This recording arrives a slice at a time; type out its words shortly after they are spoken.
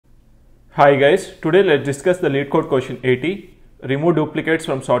Hi guys, today let's discuss the LeetCode question 80, remove duplicates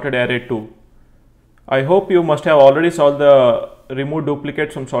from sorted array 2. I hope you must have already solved the remove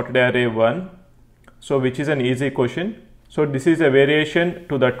duplicates from sorted array 1, which is an easy question. So this is a variation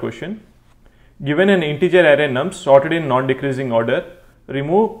to that question. Given an integer array nums sorted in non-decreasing order,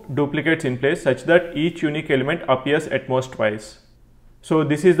 remove duplicates in place such that each unique element appears at most twice. So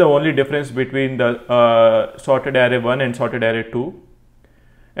this is the only difference between the sorted array 1 and sorted array 2.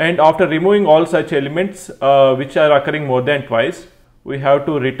 And after removing all such elements which are occurring more than twice, we have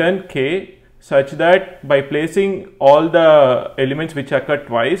to return k such that by placing all the elements which occur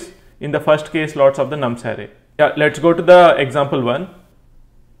twice in the first k slots of the nums array. Yeah, let's go to the example 1.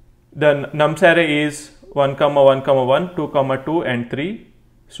 The nums array is 1, 1, 1, 2, 2 and 3.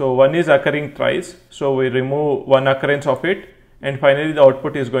 So 1 is occurring thrice, so we remove one occurrence of it, and finally the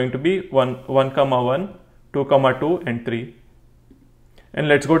output is going to be 1, 1, 2, 2 and 3. And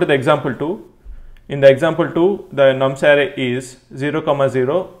let's go to the example 2. In the example 2, the nums array is 0,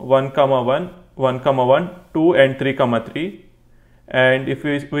 0, 1, 1, 1, 1, 2 and 3, 3. And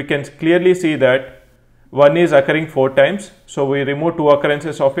if we can clearly see that 1 is occurring 4 times, so we remove 2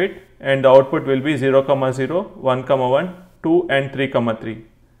 occurrences of it, and the output will be 0, 0, 1, 1, 2 and 3, 3.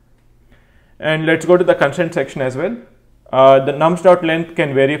 And let's go to the constraint section as well. The nums.length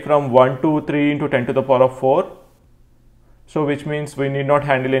can vary from 1 to 3 into 10 to the power of 4. So which means we need not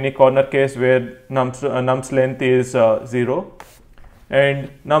handle any corner case where nums length is 0.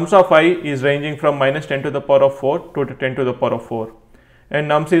 And nums of I is ranging from minus 10 to the power of 4 to 10 to the power of 4.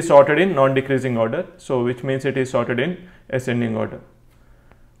 And nums is sorted in non-decreasing order, so which means it is sorted in ascending order.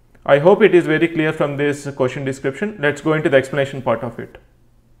 I hope it is very clear from this question description. Let's go into the explanation part of it.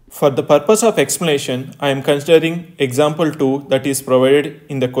 For the purpose of explanation, I am considering example 2 that is provided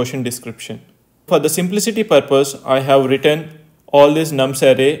in the question description. For the simplicity purpose, I have written all this nums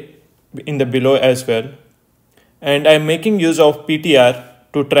array in the below as well. And I am making use of PTR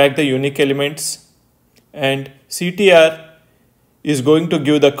to track the unique elements, and CTR is going to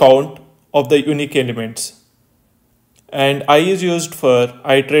give the count of the unique elements. And I is used for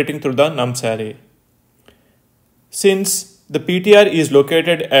iterating through the nums array. Since the PTR is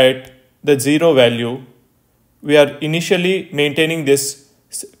located at the 0 value, we are initially maintaining this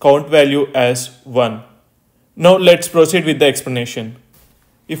count value as 1. Now let's proceed with the explanation.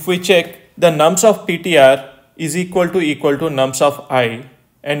 If we check, the nums of PTR is equal to nums of I,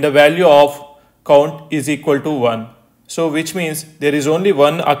 and the value of count is equal to 1. So which means there is only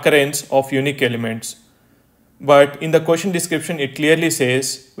one occurrence of unique elements. But in the question description it clearly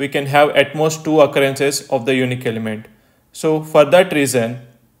says we can have at most 2 occurrences of the unique element. So for that reason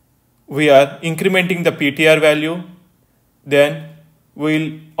we are incrementing the PTR value, then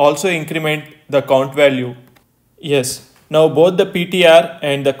we'll also increment the count value. Yes, now both the PTR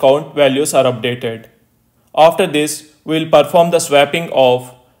and the count values are updated. After this, we'll perform the swapping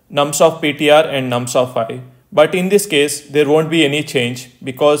of nums of PTR and nums of I. But in this case, there won't be any change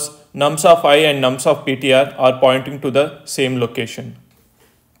because nums of I and nums of PTR are pointing to the same location.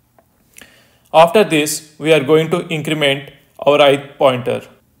 After this, we are going to increment our ith pointer.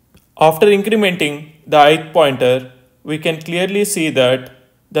 After incrementing the ith pointer, we can clearly see that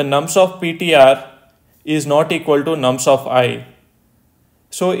the nums of PTR is not equal to nums of I.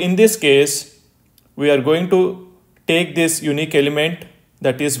 So in this case, we are going to take this unique element,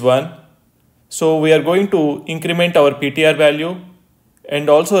 that is 1. So we are going to increment our PTR value and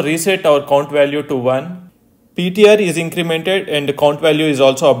also reset our count value to 1. PTR is incremented and the count value is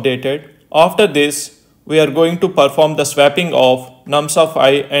also updated. After this, we are going to perform the swapping of nums of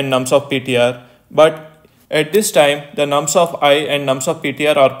I and nums of PTR, but at this time, the nums of I and nums of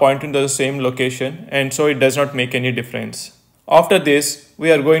PTR are pointing to the same location, and so it does not make any difference. After this,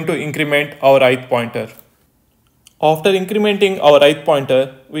 we are going to increment our ith pointer. After incrementing our ith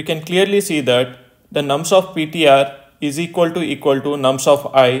pointer, we can clearly see that the nums of PTR is equal to nums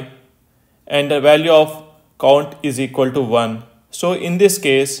of I, and the value of count is equal to 1. So in this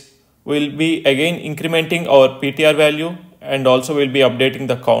case, we'll be again incrementing our PTR value and also we'll be updating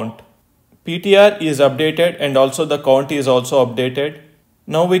the count. PTR is updated and also the count is also updated.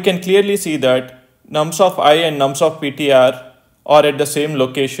 Now we can clearly see that nums of I and nums of PTR are at the same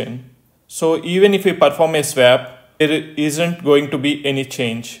location. So even if we perform a swap, there isn't going to be any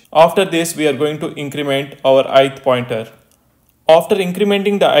change. After this, we are going to increment our ith pointer. After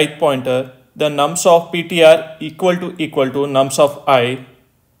incrementing the ith pointer, the nums of PTR equal to nums of I,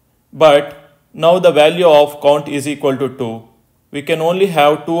 but now the value of count is equal to 2. We can only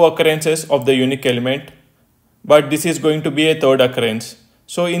have 2 occurrences of the unique element, but this is going to be a third occurrence.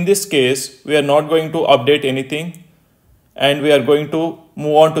 So in this case, we are not going to update anything and we are going to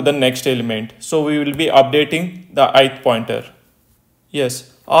move on to the next element. So we will be updating the ith pointer.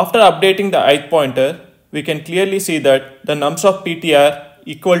 Yes, after updating the ith pointer, we can clearly see that the nums of ptr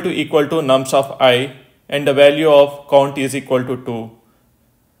equal to nums of I and the value of count is equal to 2.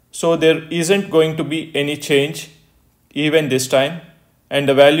 So there isn't going to be any change even this time, and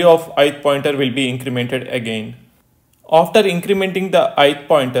the value of ith pointer will be incremented again. After incrementing the ith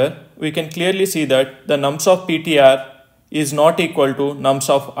pointer, we can clearly see that the nums of ptr is not equal to nums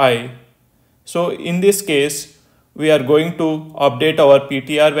of I. So in this case, we are going to update our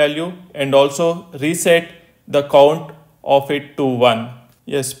ptr value and also reset the count of it to 1.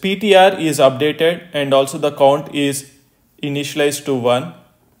 Yes, ptr is updated and also the count is initialized to 1.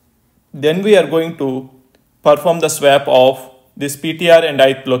 Then we are going to perform the swap of this ptr and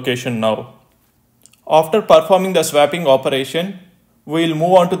ith location now. After performing the swapping operation, we will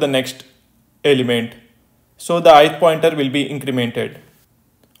move on to the next element. So the ith pointer will be incremented.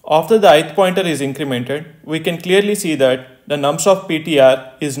 After the ith pointer is incremented, we can clearly see that the nums of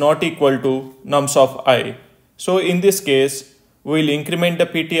ptr is not equal to nums of I. So in this case, we will increment the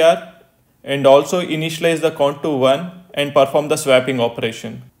ptr and also initialize the count to 1 and perform the swapping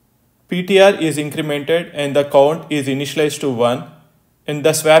operation. ptr is incremented and the count is initialized to 1, and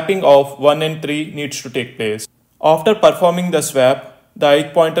the swapping of 1 and 3 needs to take place. After performing the swap, the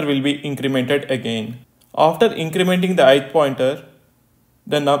ith pointer will be incremented again. After incrementing the ith pointer,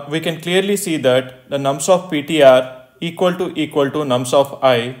 we can clearly see that the nums of ptr equal to nums of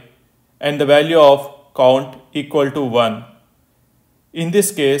I and the value of count equal to 1. In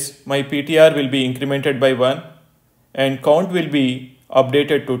this case, my ptr will be incremented by 1 and count will be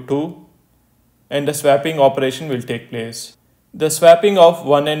updated to 2, and the swapping operation will take place. The swapping of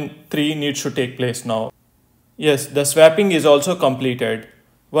 1 and 3 needs to take place now. Yes, the swapping is also completed.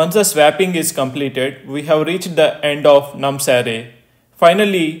 Once the swapping is completed, we have reached the end of nums array.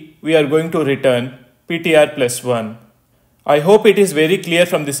 Finally, we are going to return ptr plus 1. I hope it is very clear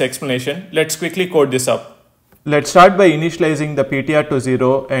from this explanation. Let's quickly code this up. Let's start by initializing the ptr to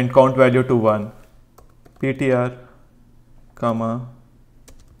 0 and count value to 1. ptr, comma,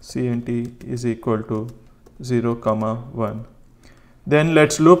 cnt is equal to 0, comma 1. Then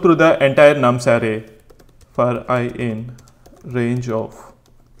let's loop through the entire nums array for I in range of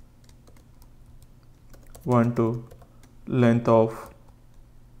 1 to length of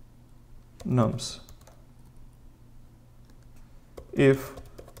nums. If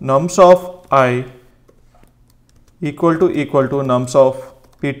nums of I equal to nums of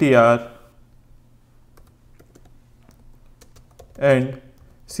ptr and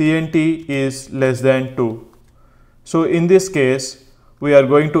cnt is less than 2. So in this case, we are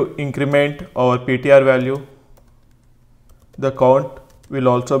going to increment our ptr value. The count will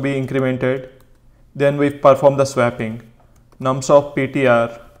also be incremented. Then we perform the swapping. Nums of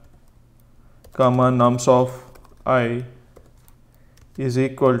ptr, comma, nums of I is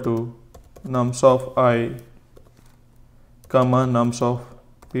equal to nums of I, comma, nums of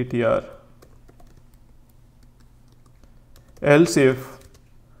ptr. Else if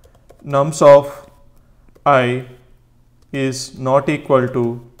nums of I is not equal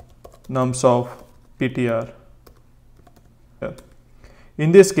to nums of ptr.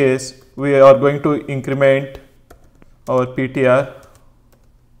 In this case, we are going to increment our ptr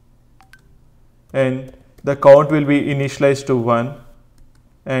and the count will be initialized to 1,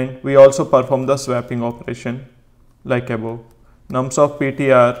 and we also perform the swapping operation like above. Nums of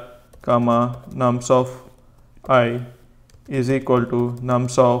ptr, comma, nums of I is equal to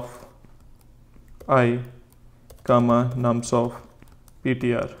nums of I, comma, nums of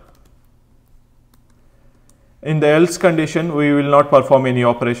ptr. In the else condition, we will not perform any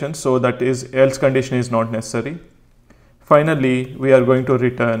operations, so that is else condition is not necessary. Finally, we are going to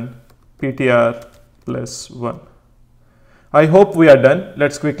return ptr plus 1. I hope we are done.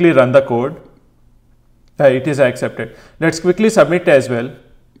 Let's quickly run the code. It is accepted. Let's quickly submit as well.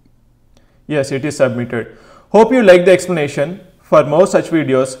 Yes, it is submitted. Hope you like the explanation. For more such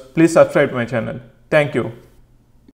videos, please subscribe to my channel. Thank you.